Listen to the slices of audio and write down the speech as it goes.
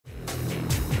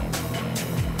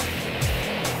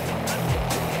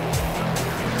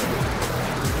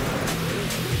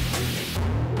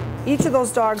Each of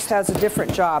those dogs has a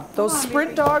different job. Those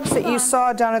sprint dogs that you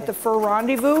saw down at the Fur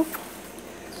Rendezvous,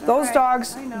 those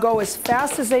dogs go as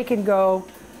fast as they can go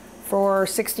for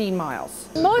 16 miles.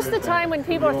 Most of the time when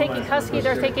people are thinking Husky,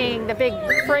 they're thinking the big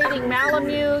freighting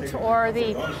Malamute or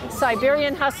the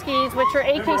Siberian Huskies, which are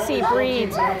AKC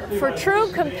breeds. For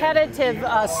true competitive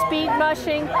speed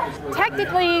mushing,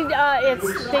 technically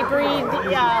they breed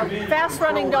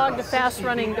fast-running dog to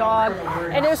fast-running dog,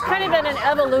 and there's kind of been an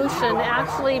evolution.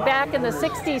 Actually, back in the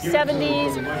 60s,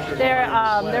 70s,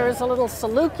 there was a little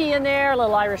Saluki in there, a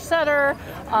little Irish Setter,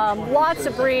 lots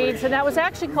of breeds, and that was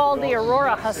actually called the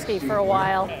Aurora Husky for a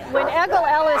while. When Egil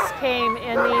Ellis came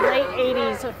in the late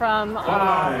 80s from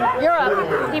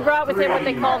Europe, he brought with him what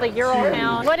they call the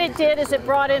Eurohound. What it did is it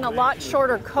brought in a lot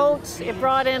shorter coats, it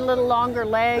brought in a little longer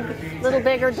leg, little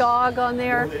bigger dog on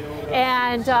there,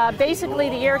 and basically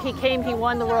the year he came, he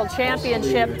won the world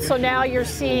championship, so now you're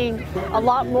seeing a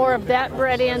lot more of that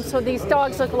bred in, so these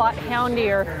dogs look a lot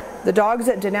houndier. The dogs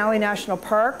at Denali National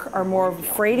Park are more of a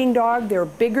freighting dog. They're a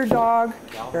bigger dog,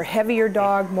 they're a heavier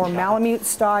dog, more Malamute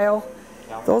style.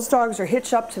 Those dogs are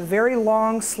hitched up to very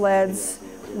long sleds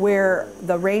where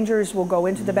the rangers will go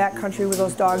into the backcountry with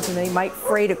those dogs, and they might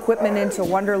freight equipment into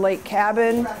Wonder Lake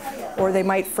cabin, or they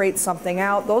might freight something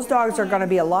out. Those dogs are going to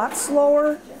be a lot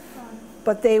slower,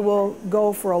 but they will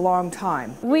go for a long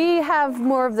time. We have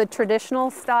more of the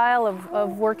traditional style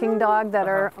of working dog that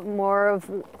are more of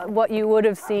what you would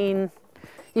have seen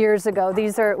years ago.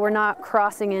 We're not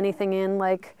crossing anything in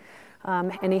like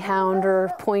any hound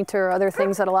or pointer or other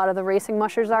things that a lot of the racing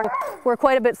mushers are. We're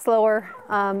quite a bit slower,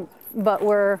 but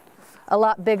we're a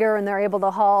lot bigger, and they're able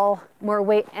to haul more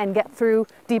weight and get through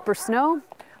deeper snow.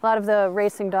 A lot of the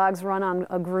racing dogs run on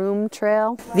a groom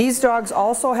trail. These dogs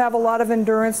also have a lot of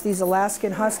endurance, these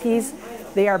Alaskan Huskies.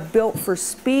 They are built for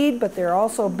speed, but they're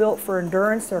also built for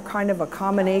endurance. They're kind of a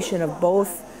combination of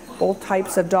both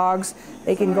types of dogs.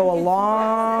 They can go a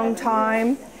long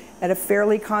time at a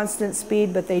fairly constant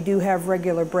speed, but they do have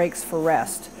regular breaks for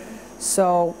rest.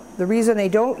 So the reason they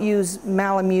don't use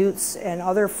Malamutes and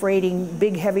other freighting,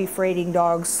 big heavy freighting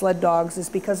dogs, sled dogs, is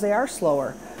because they are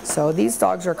slower. So these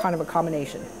dogs are kind of a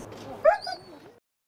combination.